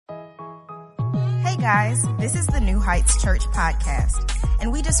Hey guys, this is the New Heights Church podcast,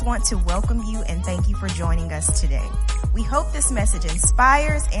 and we just want to welcome you and thank you for joining us today. We hope this message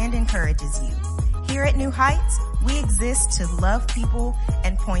inspires and encourages you. Here at New Heights, we exist to love people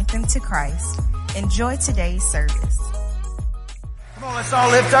and point them to Christ. Enjoy today's service. Come on, let's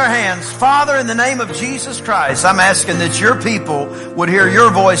all lift our hands. Father, in the name of Jesus Christ, I'm asking that your people would hear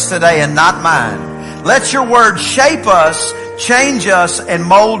your voice today and not mine. Let your word shape us, change us, and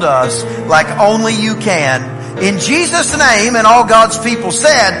mold us like only you can. In Jesus' name, and all God's people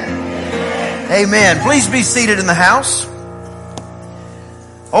said, amen. Please be seated in the house.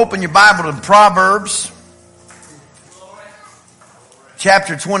 Open your Bible to Proverbs,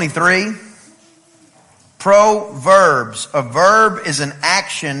 chapter 23. Proverbs. A verb is an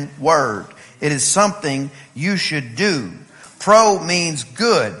action word. It is something you should do. Pro means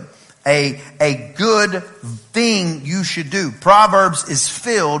good. A good thing you should do. Proverbs is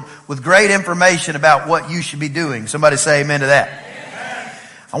filled with great information about what you should be doing. Somebody say amen to that. Amen.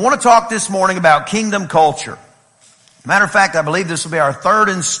 I want to talk this morning about kingdom culture. Matter of fact, I believe this will be our third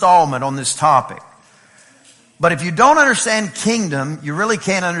installment on this topic. But if you don't understand kingdom, you really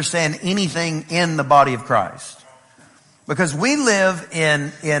can't understand anything in the body of Christ. Because we live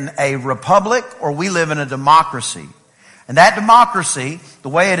in a republic or we live in a democracy. And that democracy, the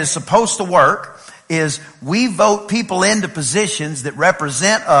way it is supposed to work, is we vote people into positions that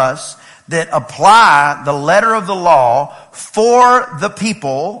represent us, that apply the letter of the law for the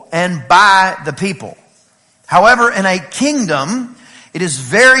people and by the people. However, in a kingdom, it is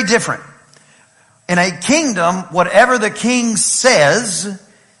very different. In a kingdom, whatever the king says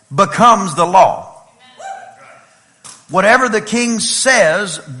becomes the law. Whatever the king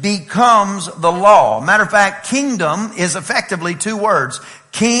says becomes the law. Matter of fact, kingdom is effectively two words.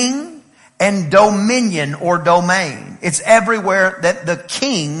 King and dominion or domain. It's everywhere that the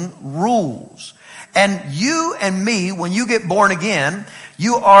king rules. And you and me, when you get born again,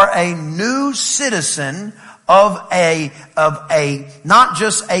 you are a new citizen of a not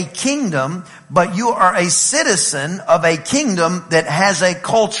just a kingdom, but you are a citizen of a kingdom that has a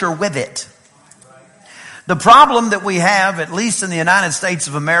culture with it. The problem that we have, at least in the United States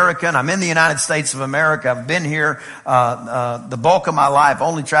of America, and I'm in the United States of America, I've been here the bulk of my life,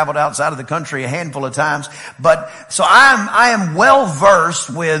 only traveled outside of the country a handful of times, but so I am well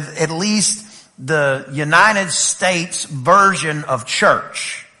versed with at least the United States version of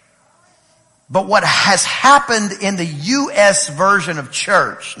church. But what has happened in the U.S. version of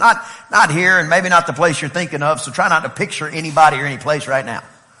church, not here and maybe not the place you're thinking of, so try not to picture anybody or any place right now.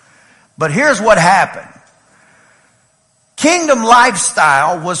 But here's what happened. Kingdom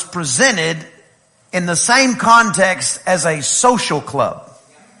lifestyle was presented in the same context as a social club.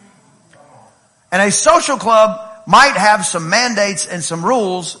 And a social club might have some mandates and some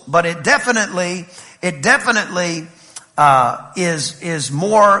rules, but it definitely is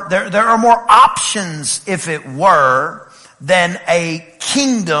more, there are more options, if it were, than a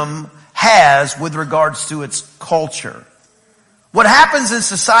kingdom has with regards to its culture. What happens in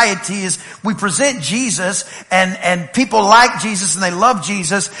society is we present Jesus and people like Jesus and they love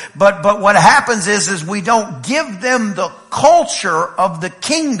Jesus, but what happens is we don't give them the culture of the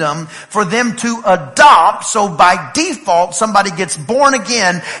kingdom for them to adopt. So by default, somebody gets born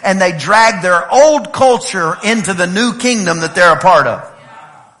again and they drag their old culture into the new kingdom that they're a part of.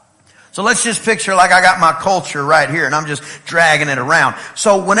 So let's just picture like I got my culture right here and I'm just dragging it around.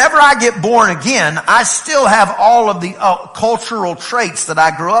 So whenever I get born again, I still have all of the cultural traits that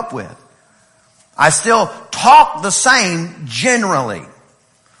I grew up with. I still talk the same generally.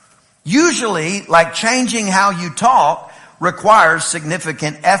 Usually, like changing how you talk requires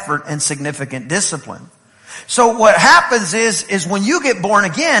significant effort and significant discipline. So what happens is when you get born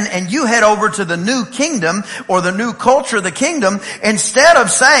again and you head over to the new kingdom or the new culture of the kingdom, instead of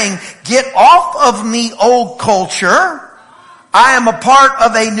saying, get off of me, old culture, I am a part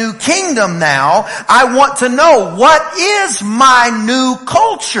of a new kingdom now. I want to know, what is my new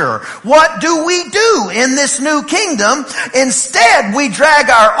culture? What do we do in this new kingdom? Instead, we drag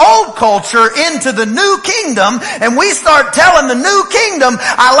our old culture into the new kingdom and we start telling the new kingdom,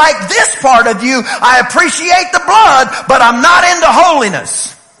 I like this part of you. I appreciate the blood, but I'm not into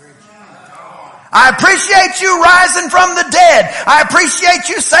holiness. I appreciate you rising from the dead. I appreciate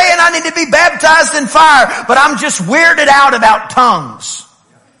you saying I need to be baptized in fire, but I'm just weirded out about tongues.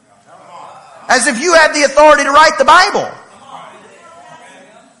 As if you have the authority to write the Bible.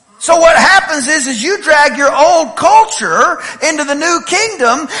 So what happens is you drag your old culture into the new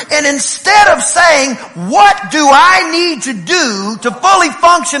kingdom, and instead of saying, what do I need to do to fully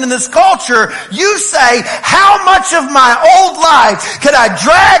function in this culture, you say, how much of my old life can I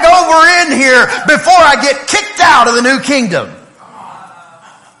drag over in here before I get kicked out of the new kingdom?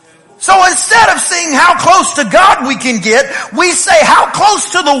 So instead of seeing how close to God we can get, we say, how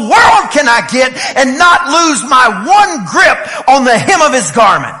close to the world can I get and not lose my one grip on the hem of His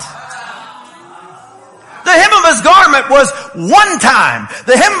garment? The hem of His garment was one time.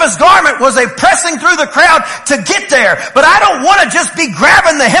 The hem of His garment was a pressing through the crowd to get there. But I don't want to just be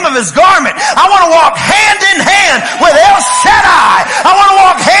grabbing the hem of His garment. I want to walk hand in hand with El Shaddai. I want to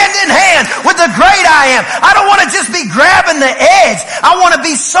walk hand in hand with the great I Am. I don't want to just be grabbing the edge. I want to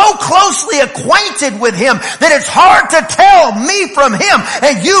be so closely acquainted with Him that it's hard to tell me from Him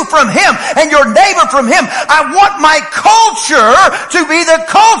and you from Him and your neighbor from Him. I want my culture to be the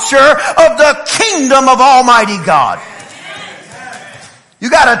culture of the kingdom of Almighty God. You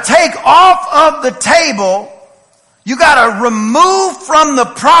got to take off of the table. You got to remove from the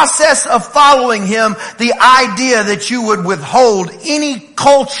process of following Him the idea that you would withhold any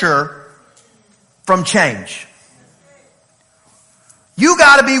culture from change. You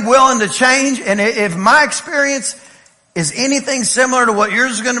got to be willing to change. And if my experience is anything similar to what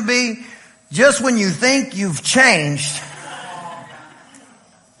yours is going to be, just when you think you've changed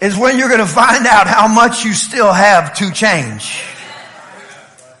is when you're going to find out how much you still have to change.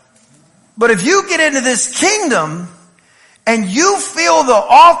 But if you get into this kingdom and you feel the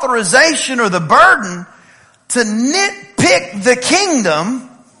authorization or the burden to nitpick the kingdom,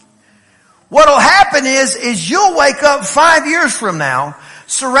 what'll happen is you'll wake up 5 years from now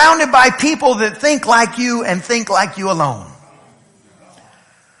surrounded by people that think like you and think like you alone.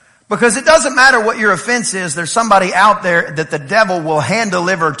 Because it doesn't matter what your offense is, there's somebody out there that the devil will hand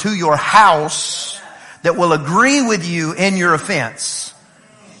deliver to your house that will agree with you in your offense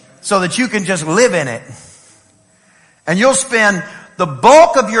so that you can just live in it. And you'll spend the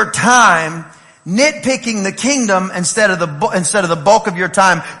bulk of your time nitpicking the kingdom instead of the bulk of your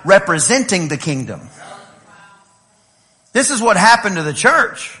time representing the kingdom. This is what happened to the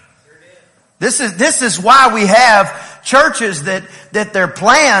church. This is why we have churches that their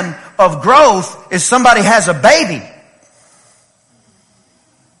plan of growth is somebody has a baby.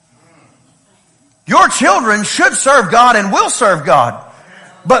 Your children should serve God and will serve God.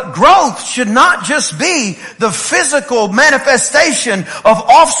 But growth should not just be the physical manifestation of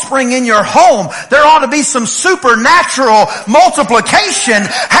offspring in your home. There ought to be some supernatural multiplication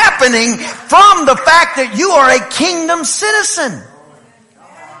happening from the fact that you are a kingdom citizen.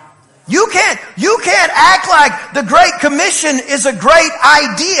 You can't act like the Great Commission is a great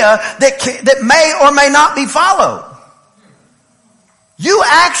idea that may or may not be followed. You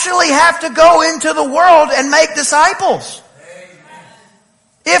actually have to go into the world and make disciples.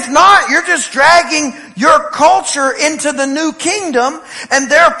 If not, you're just dragging your culture into the new kingdom,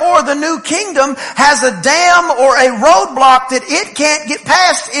 and therefore the new kingdom has a dam or a roadblock that it can't get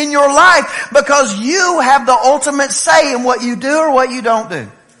past in your life because you have the ultimate say in what you do or what you don't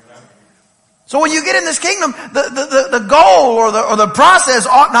do. So when you get in this kingdom, the goal or the process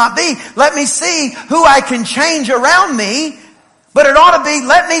ought not be, let me see who I can change around me, but it ought to be,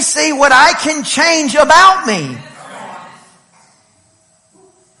 let me see what I can change about me.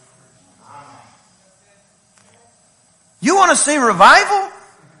 You want to see revival?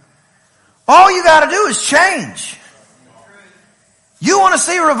 All you got to do is change. You want to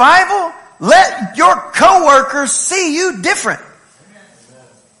see revival? Let your coworkers see you different.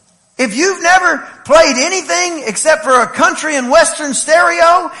 If you've never played anything except for a country and western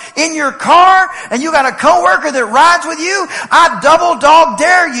stereo in your car and you got a coworker that rides with you, I double dog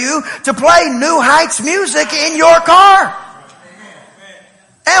dare you to play New Heights music in your car.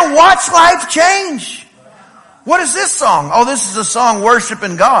 And watch life change. What is this song? Oh, this is a song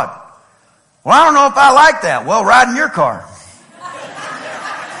worshiping God. Well, I don't know if I like that. Well, ride in your car.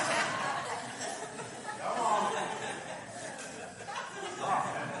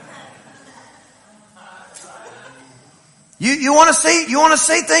 You want to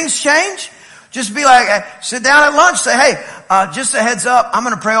see things change? Just be like, sit down at lunch, say, hey, just a heads up, I'm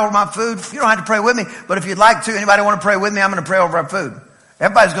going to pray over my food. You don't have to pray with me, but if you'd like to, anybody want to pray with me, I'm going to pray over our food.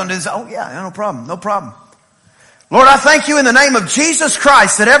 Everybody's going to do this. Oh yeah, no problem. Lord, I thank you in the name of Jesus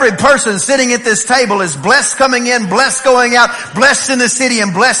Christ that every person sitting at this table is blessed coming in, blessed going out, blessed in the city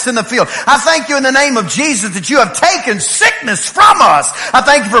and blessed in the field. I thank you in the name of Jesus that you have taken sickness from us. I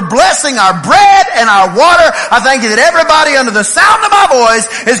thank you for blessing our bread and our water. I thank you that everybody under the sound of my voice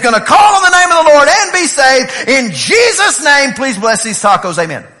is going to call on the name of the Lord and be saved. In Jesus' name, please bless these tacos.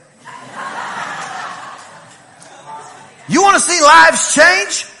 Amen. You want to see lives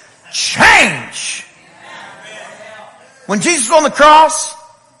change? Change. When Jesus was on the cross,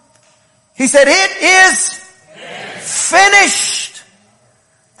 he said, it is finished.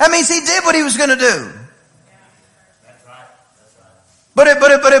 That means he did what he was going to do. But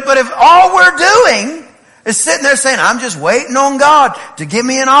if all we're doing is sitting there saying, I'm just waiting on God to give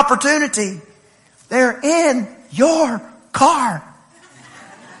me an opportunity, they're in your car.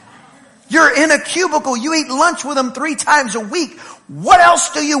 You're in a cubicle. You eat lunch with him 3 times a week. What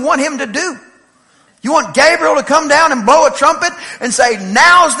else do you want him to do? You want Gabriel to come down and blow a trumpet and say,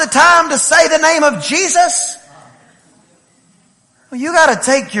 now's the time to say the name of Jesus? Well, you got to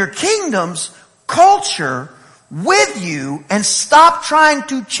take your kingdom's culture with you and stop trying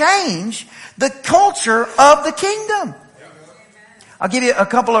to change the culture of the kingdom. I'll give you a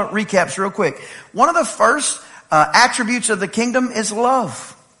couple of recaps real quick. One of the first attributes of the kingdom is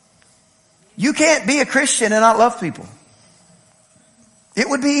love. You can't be a Christian and not love people. It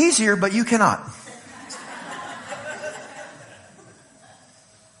would be easier, but you cannot.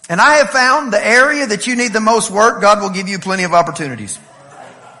 And I have found the area that you need the most work, God will give you plenty of opportunities.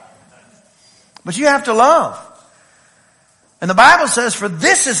 But you have to love. And the Bible says, for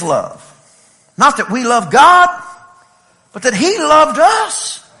this is love. Not that we love God, but that he loved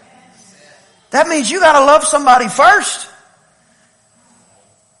us. That means you got to love somebody first.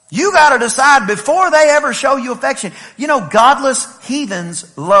 You got to decide before they ever show you affection. You know, godless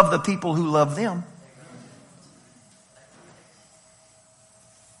heathens love the people who love them.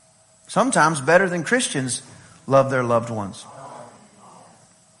 Sometimes better than Christians love their loved ones.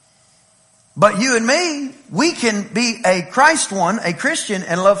 But you and me, we can be a Christ one, a Christian,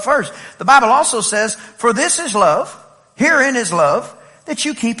 and love first. The Bible also says, for this is love, herein is love, that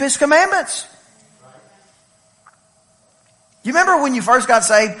you keep his commandments. You remember when you first got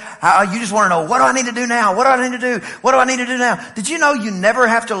saved, how you just want to know, what do I need to do now? What do I need to do? What do I need to do now? Did you know you never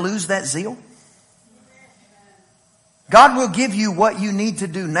have to lose that zeal? God will give you what you need to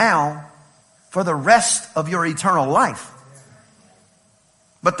do now for the rest of your eternal life.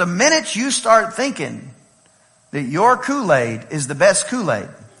 But the minute you start thinking that your Kool-Aid is the best Kool-Aid,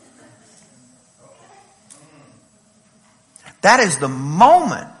 that is the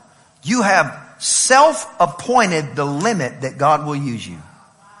moment you have self-appointed the limit that God will use you.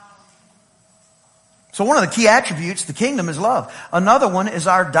 So one of the key attributes, the kingdom, is love. Another one is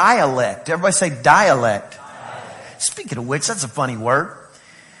our dialect. Everybody say dialect. Speaking of which, that's a funny word.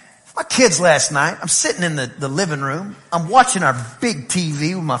 My kids last night, I'm sitting in the living room. I'm watching our big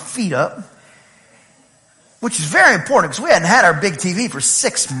TV with my feet up, which is very important because we hadn't had our big TV for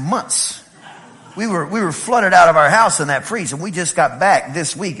 6 months. We were flooded out of our house in that freeze, and we just got back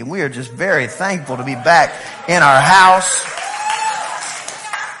this week, and we are just very thankful to be back in our house.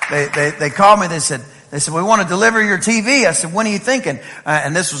 They called me. They said, we want to deliver your TV. I said, when are you thinking?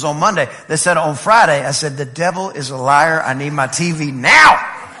 And this was on Monday. They said on Friday. I said, the devil is a liar. I need my TV now.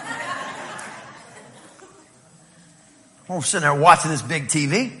 I'm sitting there watching this big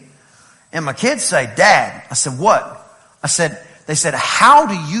TV. And my kids say, Dad. I said, what? They said, how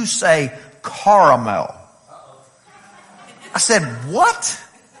do you say caramel? I said, what?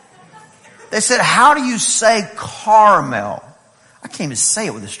 They said, how do you say caramel? I can't even say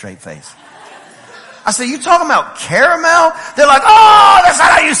it with a straight face. I said, you talking about caramel? They're like, oh, that's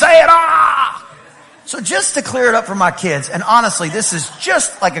not how you say it. Ah! So just to clear it up for my kids, and honestly, this is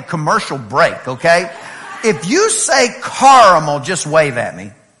just like a commercial break, okay? If you say caramel, just wave at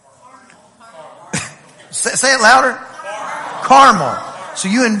me. Say it louder. Caramel. So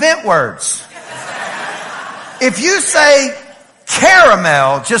you invent words. If you say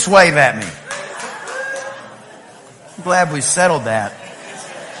caramel, just wave at me. I'm glad we settled that.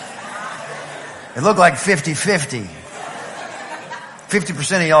 It looked like 50-50.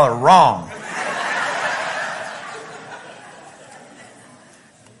 50% of y'all are wrong.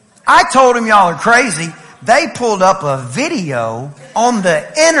 I told them y'all are crazy. They pulled up a video on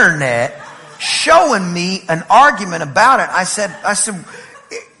the internet showing me an argument about it. I said,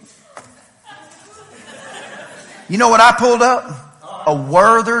 you know what I pulled up? A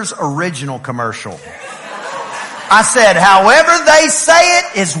Werther's Original commercial. I said, however they say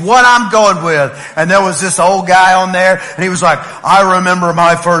it is what I'm going with. And there was this old guy on there, and he was like, I remember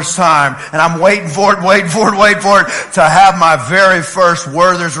my first time, and I'm waiting for it to have my very first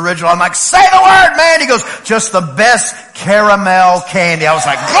Werther's Original. I'm like, say the word, man. He goes, just the best caramel candy. I was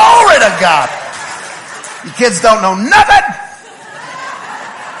like, glory to God. You kids don't know nothing.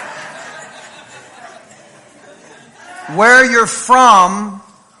 Where you're from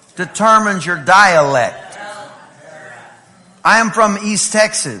determines your dialect. I am from East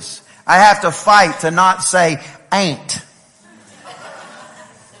Texas. I have to fight to not say ain't.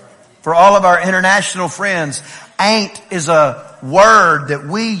 For all of our international friends, ain't is a word that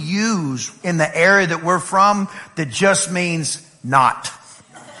we use in the area that we're from that just means not.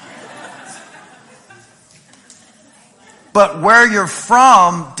 But where you're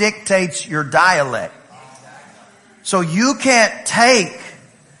from dictates your dialect. So you can't take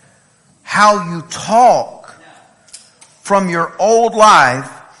how you talk from your old life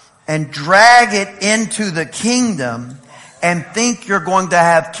and drag it into the kingdom and think you're going to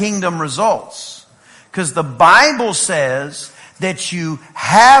have kingdom results. Because the Bible says that you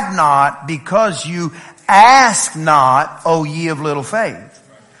have not because you ask not, O ye of little faith.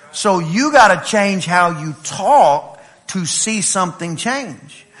 So you got to change how you talk to see something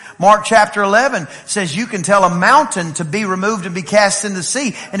change. Mark chapter 11 says you can tell a mountain to be removed and be cast in the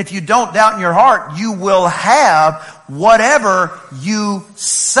sea. And if you don't doubt in your heart, you will have whatever you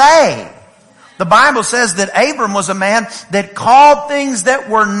say. The Bible says that Abram was a man that called things that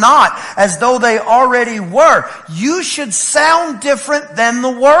were not as though they already were. You should sound different than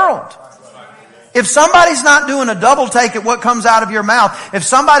the world. If somebody's not doing a double take at what comes out of your mouth, if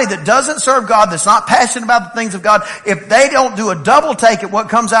somebody that doesn't serve God, that's not passionate about the things of God, if they don't do a double take at what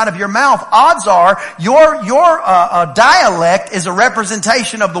comes out of your mouth, odds are your dialect is a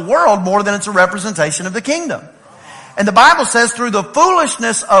representation of the world more than it's a representation of the kingdom. And the Bible says through the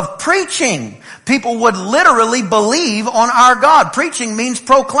foolishness of preaching, people would literally believe on our God. Preaching means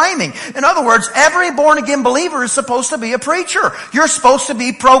proclaiming. In other words, every born again believer is supposed to be a preacher. You're supposed to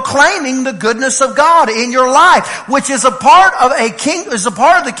be proclaiming the goodness of God in your life, which is a part of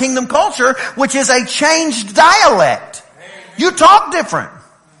the kingdom culture, which is a changed dialect. You talk different.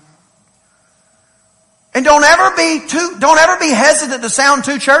 And don't ever be hesitant to sound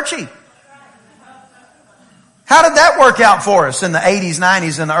too churchy. How did that work out for us in the 80s,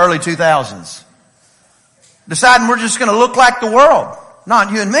 90s, and the early 2000s? Deciding we're just going to look like the world.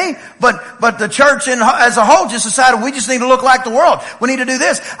 Not you and me, but the church as a whole just decided we just need to look like the world. We need to do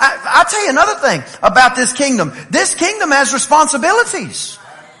this. I'll tell you another thing about this kingdom. This kingdom has responsibilities.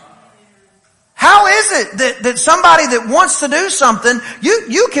 How is it that somebody that wants to do something,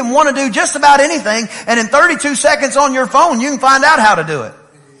 you can want to do just about anything, and in 32 seconds on your phone you can find out how to do it.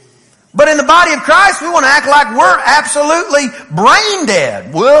 But in the body of Christ, we want to act like we're absolutely brain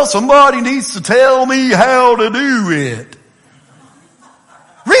dead. Well, somebody needs to tell me how to do it.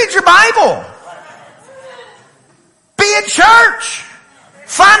 Read your Bible. Be at church.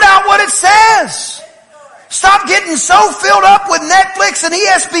 Find out what it says. Stop getting so filled up with Netflix and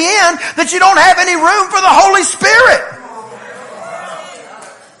ESPN that you don't have any room for the Holy Spirit.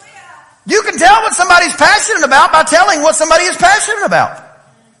 You can tell what somebody's passionate about by telling what somebody is passionate about.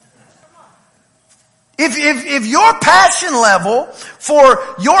 If your passion level for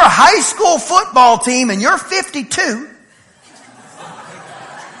your high school football team and you're 52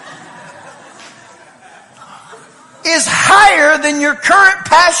 is higher than your current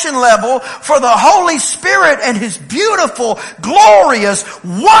passion level for the Holy Spirit and His beautiful, glorious,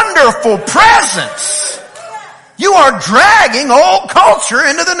 wonderful presence, you are dragging old culture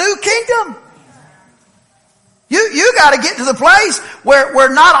into the new kingdom. You got to get to the place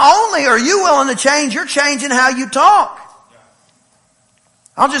where not only are you willing to change, you're changing how you talk.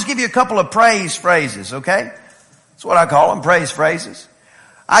 I'll just give you a couple of praise phrases, okay? That's what I call them, praise phrases.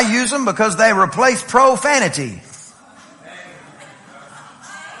 I use them because they replace profanity.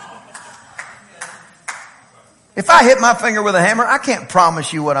 If I hit my finger with a hammer, I can't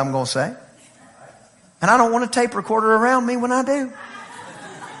promise you what I'm going to say. And I don't want a tape recorder around me when I do.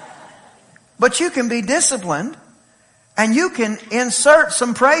 But you can be disciplined and you can insert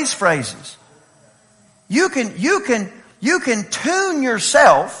some praise phrases. You can tune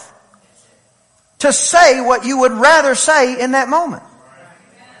yourself to say what you would rather say in that moment.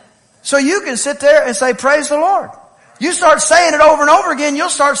 So you can sit there and say, praise the Lord. You start saying it over and over again, you'll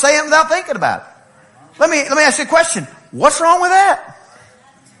start saying it without thinking about it. Let me ask you a question. What's wrong with that?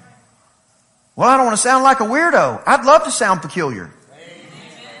 Well, I don't want to sound like a weirdo. I'd love to sound peculiar.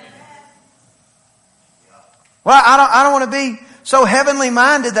 Well, I don't want to be so heavenly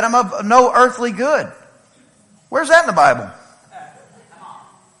minded that I'm of no earthly good. Where's that in the Bible?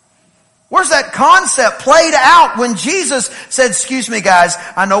 Where's that concept played out when Jesus said, excuse me guys,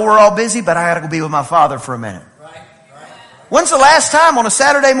 I know we're all busy, but I gotta go be with my Father for a minute. When's the last time on a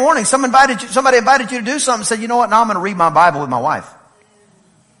Saturday morning somebody invited you to do something and said, you know what, now I'm going to read my Bible with my wife?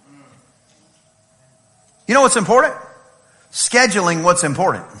 You know what's important? Scheduling what's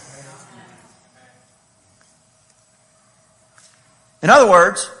important. In other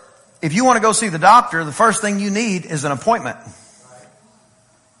words, if you want to go see the doctor, the first thing you need is an appointment.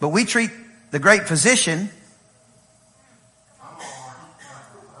 But we treat the great physician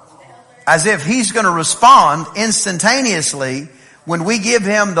as if he's going to respond instantaneously when we give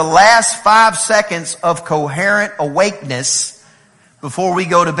him the last 5 seconds of coherent awakeness before we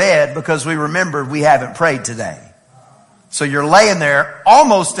go to bed because we remembered we haven't prayed today. So you're laying there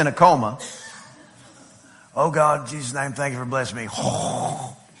almost in a coma. Oh God, in Jesus' name, thank you for blessing me.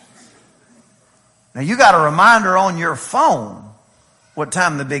 Now you got a reminder on your phone what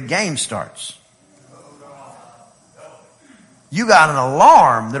time the big game starts. You got an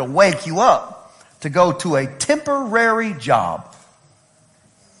alarm that'll wake you up to go to a temporary job.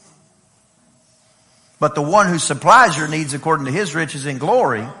 But the one who supplies your needs according to his riches in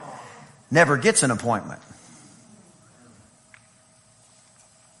glory never gets an appointment.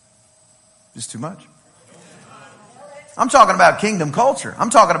 It's too much. I'm talking about kingdom culture. I'm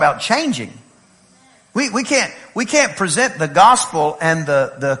talking about changing. We can't present the gospel and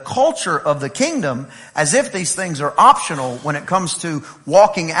the culture of the kingdom as if these things are optional when it comes to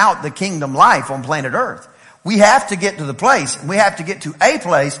walking out the kingdom life on planet Earth. We have to get to the place, and we have to get to a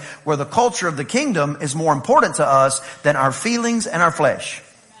place where the culture of the kingdom is more important to us than our feelings and our flesh.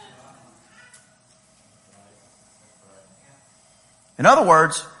 In other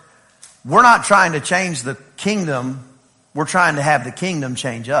words, we're not trying to change the kingdom. We're trying to have the kingdom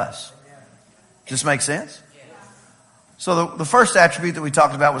change us. Does this make sense? So the first attribute that we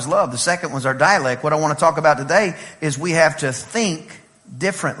talked about was love. The second was our dialect. What I want to talk about today is we have to think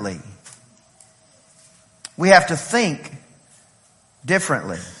differently. We have to think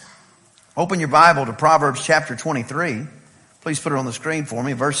differently. Open your Bible to Proverbs chapter 23. Please put it on the screen for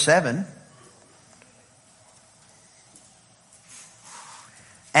me. Verse 7.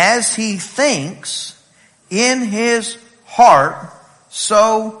 As he thinks in his heart,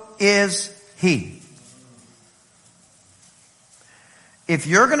 so is he. If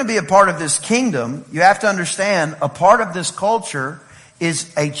you're going to be a part of this kingdom, you have to understand a part of this culture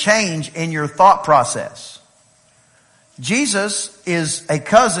is a change in your thought process. Jesus is a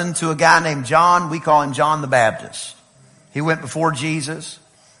cousin to a guy named John. We call him John the Baptist. He went before Jesus,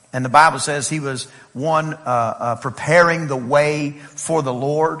 and the Bible says he was one preparing the way for the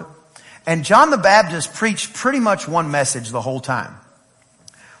Lord. And John the Baptist preached pretty much one message the whole time.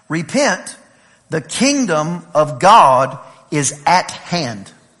 Repent, the kingdom of God is at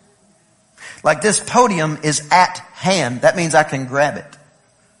hand. Like this podium is at hand. That means I can grab it.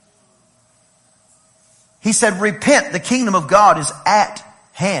 He said, repent, the kingdom of God is at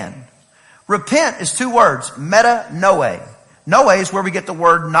hand. Repent is 2 words, metanoe. Noe is where we get the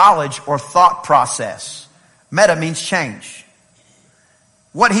word knowledge or thought process. Meta means change.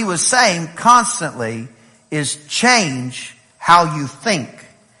 What he was saying constantly is change how you think.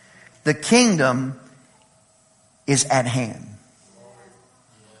 The kingdom is at hand.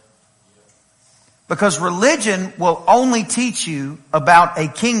 Because religion will only teach you about a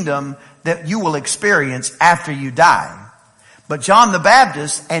kingdom that you will experience after you die. But John the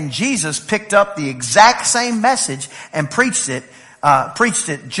Baptist and Jesus picked up the exact same message and preached it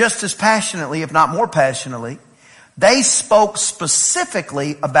just as passionately, if not more passionately. They spoke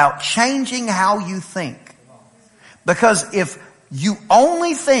specifically about changing how you think. Because if you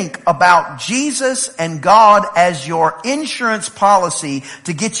only think about Jesus and God as your insurance policy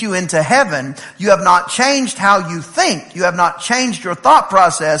to get you into heaven, you have not changed how you think. You have not changed your thought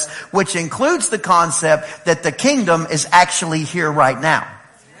process, which includes the concept that the kingdom is actually here right now.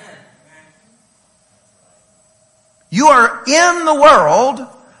 You are in the world,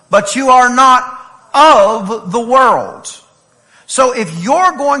 but you are not of the world. So if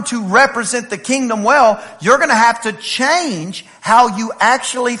you're going to represent the kingdom well, you're going to have to change how you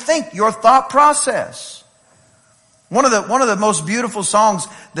actually think, your thought process. One of the most beautiful songs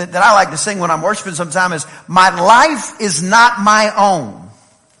that I like to sing when I'm worshiping sometimes is, my life is not my own.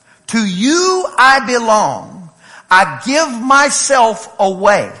 To you I belong. I give myself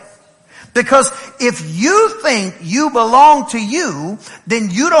away. Because if you think you belong to you, then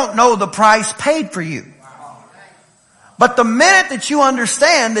you don't know the price paid for you. But the minute that you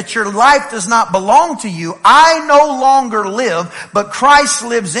understand that your life does not belong to you, I no longer live, but Christ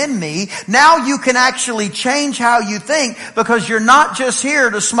lives in me, now you can actually change how you think, because you're not just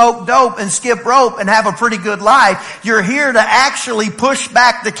here to smoke dope and skip rope and have a pretty good life. You're here to actually push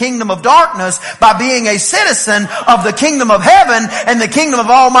back the kingdom of darkness by being a citizen of the kingdom of heaven and the kingdom of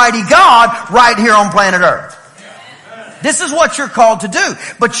Almighty God right here on planet Earth. This is what you're called to do.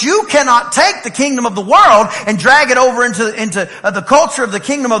 But you cannot take the kingdom of the world and drag it over into the culture of the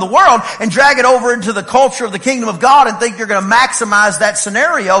kingdom of the world and drag it over into the culture of the kingdom of God and think you're going to maximize that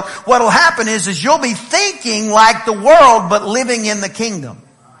scenario. What'll happen is you'll be thinking like the world but living in the kingdom.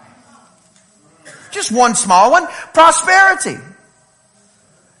 Just one small one, prosperity.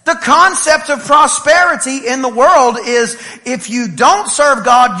 The concept of prosperity in the world is if you don't serve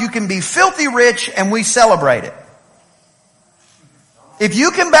God, you can be filthy rich and we celebrate it. If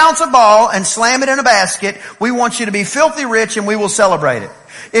you can bounce a ball and slam it in a basket, we want you to be filthy rich and we will celebrate it.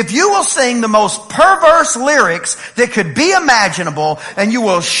 If you will sing the most perverse lyrics that could be imaginable and you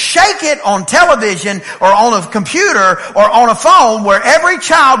will shake it on television or on a computer or on a phone where every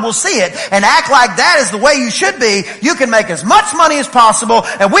child will see it and act like that is the way you should be, you can make as much money as possible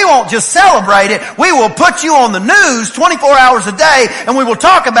and we won't just celebrate it. We will put you on the news 24 hours a day and we will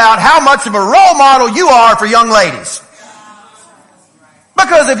talk about how much of a role model you are for young ladies.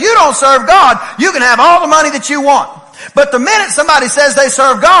 Because if you don't serve God, you can have all the money that you want. But the minute somebody says they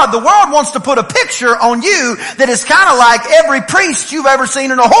serve God, the world wants to put a picture on you that is kind of like every priest you've ever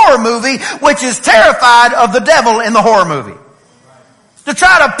seen in a horror movie, which is terrified of the devil in the horror movie. They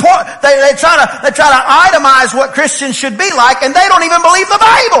try to itemize what Christians should be like, and they don't even believe the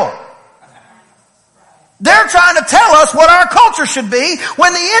Bible. They're trying to tell us what our culture should be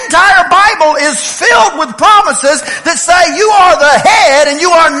when the entire Bible is filled with promises that say you are the head and you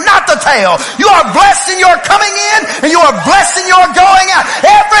are not the tail. You are blessed in your coming in and you are blessed in your going out.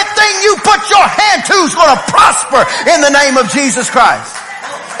 Everything you put your hand to is going to prosper in the name of Jesus Christ.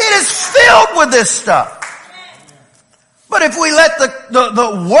 It is filled with this stuff. But if we let the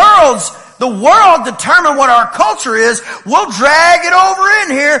world determine what our culture is, we'll drag it over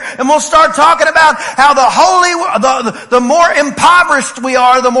in here and we'll start talking about how the more impoverished we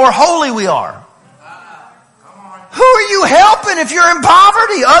are, the more holy we are. Who are you helping if you're in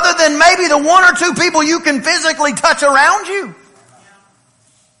poverty other than maybe the one or two people you can physically touch around you?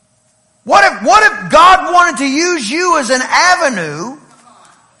 What if God wanted to use you as an avenue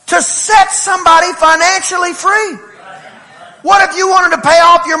to set somebody financially free? What if you wanted to pay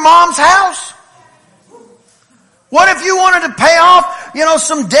off your mom's house? What if you wanted to pay off,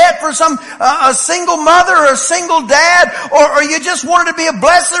 some debt for a single mother or a single dad, or you just wanted to be a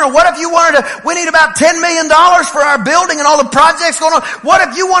blessing? Or what if you we need about $10 million for our building and all the projects going on. What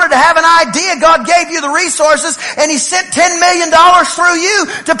if you wanted to have an idea, God gave you the resources, and He sent $10 million through you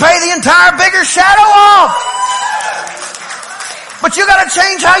to pay the entire Bigger Shadow off? But you gotta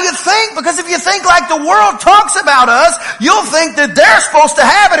change how you think, because if you think like the world talks about us, you'll think that they're supposed to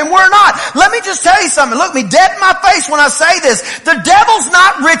have it and we're not. Let me just tell you something. Look me dead in my face when I say this. The devil's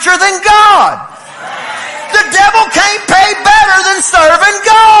not richer than God. The devil can't pay better than serving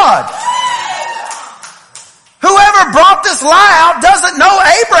God. Whoever brought this lie out doesn't know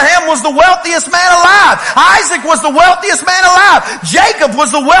Abraham was the wealthiest man alive. Isaac was the wealthiest man alive. Jacob was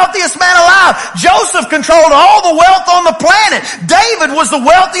the wealthiest man alive. Joseph controlled all the wealth on the planet. David was the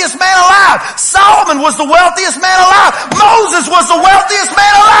wealthiest man alive. Solomon was the wealthiest man alive. Moses was the wealthiest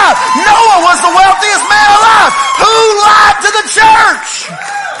man alive. Noah was the wealthiest man alive. Who lied to the church?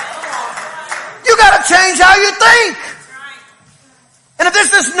 You gotta change how you think. And if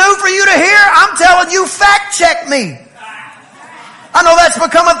this is new for you to hear, I'm telling you, fact check me. I know that's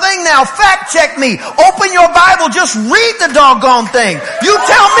become a thing now. Fact check me. Open your Bible. Just read the doggone thing. You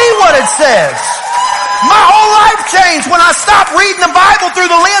tell me what it says. My whole life changed when I stopped reading the Bible through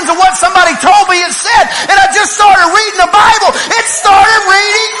the lens of what somebody told me it said. And I just started reading the Bible. It started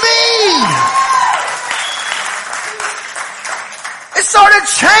reading me. It started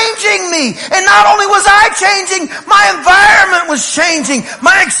changing me. And not only was I changing, my environment was changing.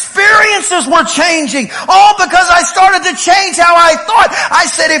 My experiences were changing. All because I started to change how I thought. I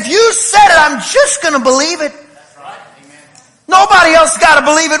said, if you said it, I'm just going to believe it. That's right. Amen. Nobody else got to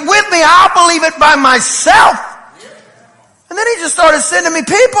believe it with me. I'll believe it by myself. And then He just started sending me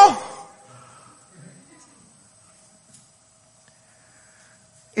people.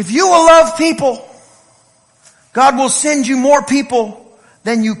 If you will love people, God will send you more people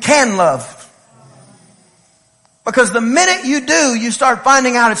than you can love. Because the minute you do, you start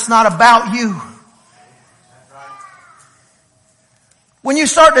finding out it's not about you. When you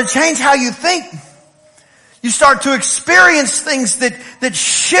start to change how you think, you start to experience things that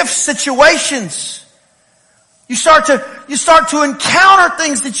shift situations. You start to encounter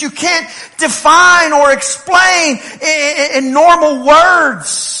things that you can't define or explain in normal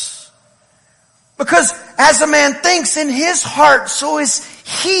words. Because as a man thinks in his heart, so is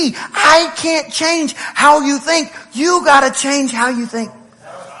he. I can't change how you think. You gotta change how you think.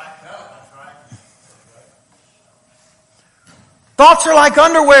 Thoughts are like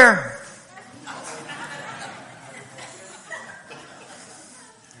underwear.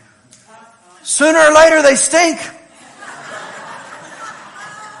 Sooner or later they stink.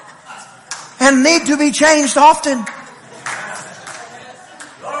 And need to be changed often.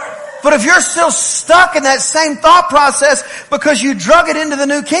 But if you're still stuck in that same thought process because you drug it into the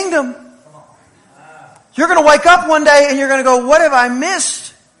new kingdom, you're going to wake up one day and you're going to go, what have I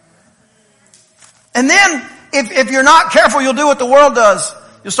missed? And then if you're not careful, you'll do what the world does.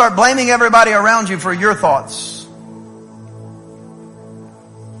 You'll start blaming everybody around you for your thoughts.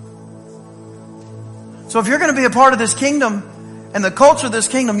 So if you're going to be a part of this kingdom and the culture of this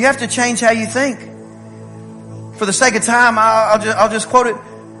kingdom, you have to change how you think. For the sake of time, I'll just quote it.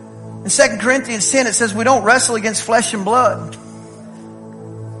 In 2 Corinthians 10, it says, we don't wrestle against flesh and blood,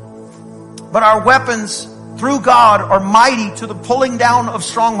 but our weapons through God are mighty to the pulling down of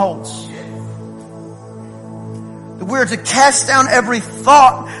strongholds. We're to cast down every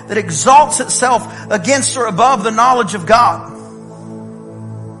thought that exalts itself against or above the knowledge of God.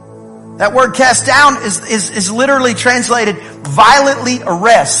 That word cast down is literally translated violently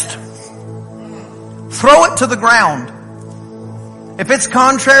arrest. Throw it to the ground. If it's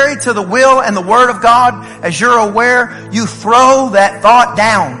contrary to the will and the word of God, as you're aware, you throw that thought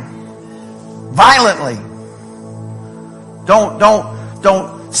down. Violently.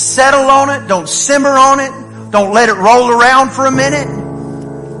 Don't settle on it. Don't simmer on it. Don't let it roll around for a minute.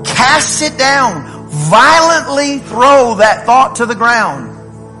 Cast it down. Violently throw that thought to the ground.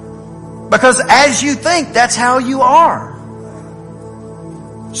 Because as you think, that's how you are.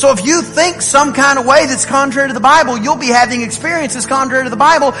 So if you think some kind of way that's contrary to the Bible, you'll be having experiences contrary to the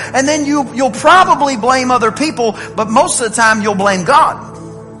Bible, and then you'll probably blame other people, but most of the time you'll blame God.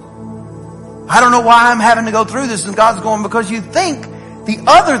 I don't know why I'm having to go through this, and God's going, because you think the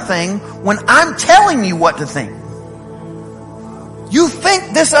other thing when I'm telling you what to think. You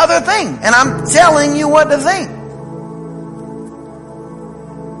think this other thing, and I'm telling you what to think.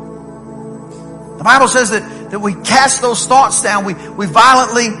 The Bible says that we cast those thoughts down. We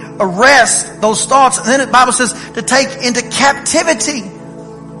violently arrest those thoughts. And then the Bible says to take into captivity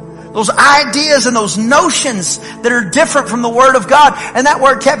those ideas and those notions that are different from the Word of God. And that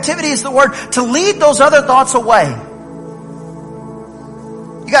word captivity is the word to lead those other thoughts away.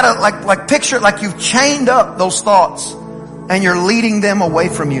 You gotta like picture it like you've chained up those thoughts and you're leading them away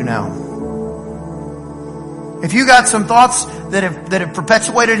from you now. If you got some thoughts that have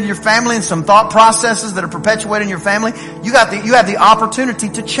perpetuated in your family and some thought processes that are perpetuated in your family, you have the opportunity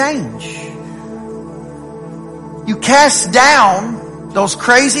to change. You cast down those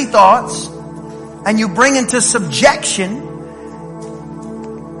crazy thoughts and you bring into subjection.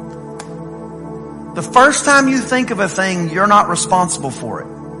 The first time you think of a thing, you're not responsible for it.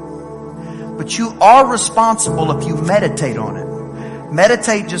 But you are responsible if you meditate on it.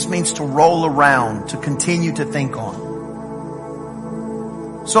 Meditate just means to roll around, to continue to think on.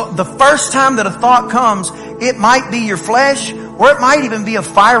 So the first time that a thought comes, it might be your flesh, or it might even be a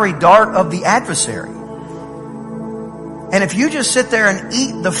fiery dart of the adversary. And if you just sit there and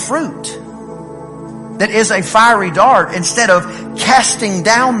eat the fruit that is a fiery dart, instead of casting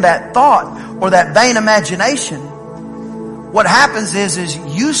down that thought or that vain imagination, what happens is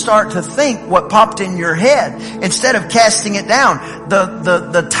you start to think what popped in your head instead of casting it down.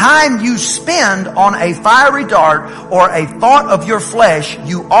 The time you spend on a fiery dart or a thought of your flesh,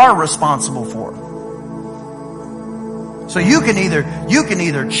 you are responsible for. So you can either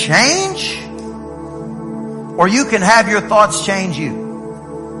change or you can have your thoughts change you.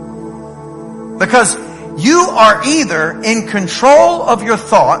 Because you are either in control of your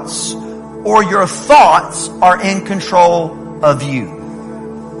thoughts or your thoughts are in control of you.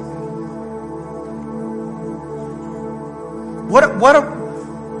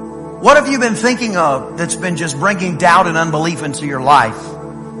 What have you been thinking of that's been just bringing doubt and unbelief into your life?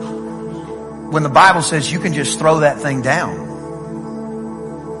 When the Bible says you can just throw that thing down.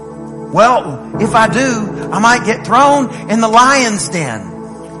 Well, if I do, I might get thrown in the lion's den.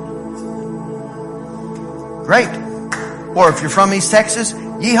 Great. Or if you're from East Texas,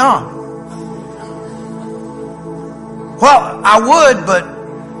 yeehaw. Well, I would, but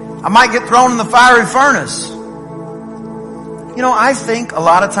I might get thrown in the fiery furnace. You know, I think a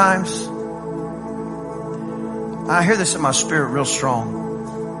lot of times, I hear this in my spirit real strong.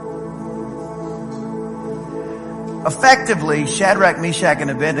 Effectively, Shadrach, Meshach, and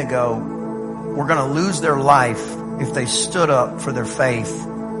Abednego were going to lose their life if they stood up for their faith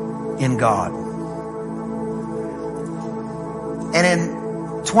in God. And in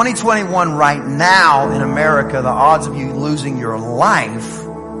 2021 right now in America, the odds of you losing your life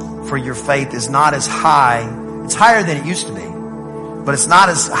for your faith is not as high. It's higher than it used to be, but it's not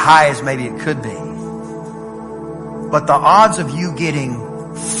as high as maybe it could be. But the odds of you getting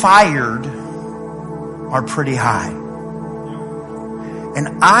fired are pretty high.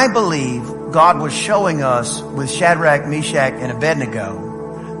 And I believe God was showing us with Shadrach, Meshach, and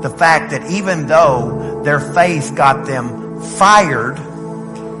Abednego the fact that even though their faith got them fired,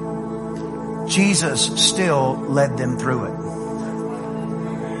 Jesus still led them through it.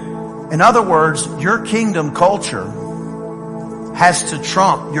 In other words, your kingdom culture has to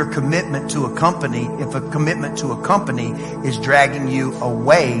trump your commitment to a company if a commitment to a company is dragging you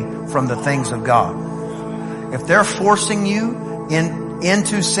away from the things of God. If they're forcing you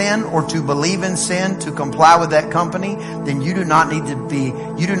into sin or to believe in sin to comply with that company, then you do not need to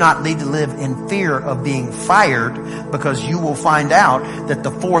live in fear of being fired, because you will find out that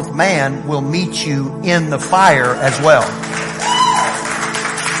the fourth man will meet you in the fire as well.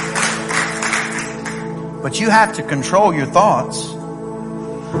 But you have to control your thoughts,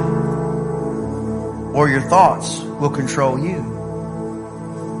 or your thoughts will control you.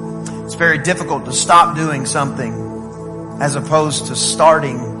 It's very difficult to stop doing something as opposed to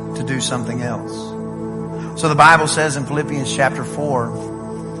starting to do something else. So the Bible says in Philippians chapter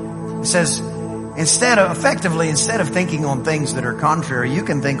 4, it says, instead of thinking on things that are contrary, you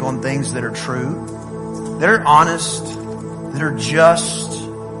can think on things that are true, that are honest, that are just,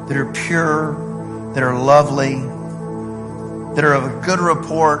 that are pure, that are lovely, that are of a good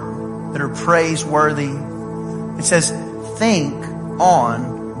report, that are praiseworthy. It says, think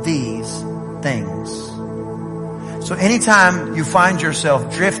on these things. So anytime you find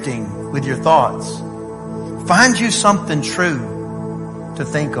yourself drifting with your thoughts, find you something true to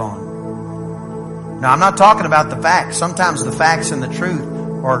think on. Now, I'm not talking about the facts. Sometimes the facts and the truth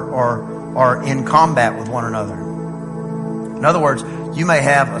are in combat with one another. In other words, you may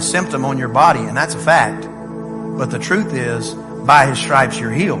have a symptom on your body, and that's a fact. But the truth is, by His stripes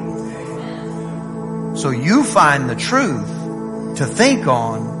you're healed. So you find the truth to think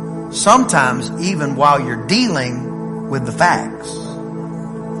on, sometimes even while you're dealing with the facts.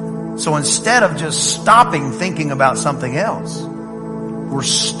 So instead of just stopping thinking about something else, we're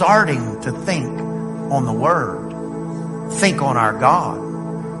starting to think on the Word. Think on our God.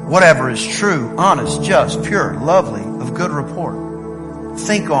 Whatever is true, honest, just, pure, lovely, of good report.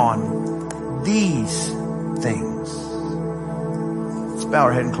 Think on these things. Let's bow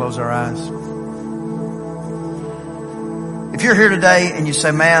our head and close our eyes. If you're here today and you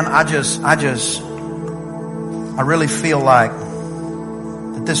say, man, I really feel like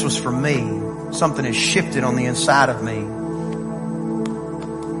that this was for me. Something has shifted on the inside of me.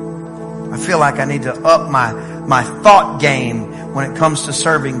 I feel like I need to up my thought game when it comes to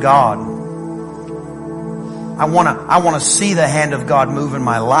serving God. I want to see the hand of God move in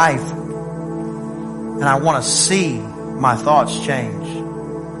my life. And I want to see my thoughts change.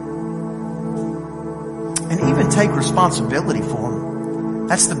 And even take responsibility for them.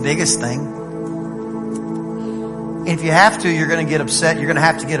 That's the biggest thing. If you have to, you're going to get upset. You're going to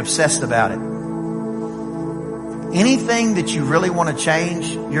have to get obsessed about it. Anything that you really want to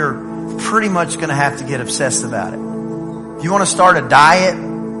change, you're pretty much going to have to get obsessed about it. If you want to start a diet,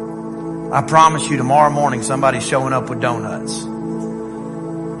 I promise you tomorrow morning somebody's showing up with donuts.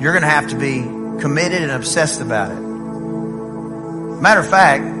 You're going to have to be committed and obsessed about it. Matter of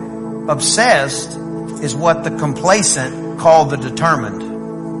fact, obsessed is what the complacent call the determined.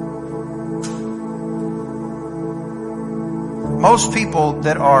 Most people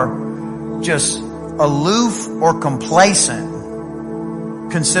that are just aloof or complacent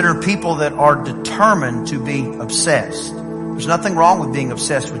consider people that are determined to be obsessed. There's nothing wrong with being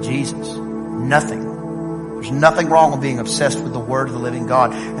obsessed with Jesus. Nothing. There's nothing wrong with being obsessed with the Word of the living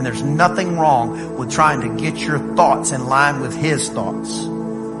God. And there's nothing wrong with trying to get your thoughts in line with His thoughts.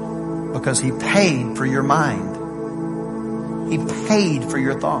 Because He paid for your mind. He paid for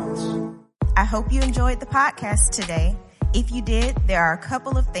your thoughts. I hope you enjoyed the podcast today. If you did, there are a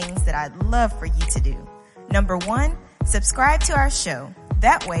couple of things that I'd love for you to do. Number 1, subscribe to our show.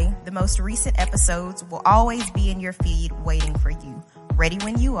 That way, the most recent episodes will always be in your feed waiting for you, ready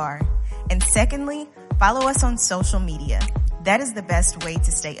when you are. And secondly, follow us on social media. That is the best way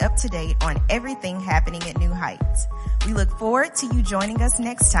to stay up to date on everything happening at New Heights. We look forward to you joining us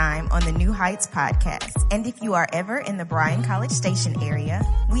next time on the New Heights podcast. And if you are ever in the Bryan College Station area,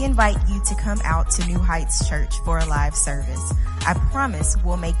 we invite you to come out to New Heights Church for a live service. I promise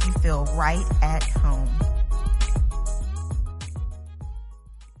we'll make you feel right at home.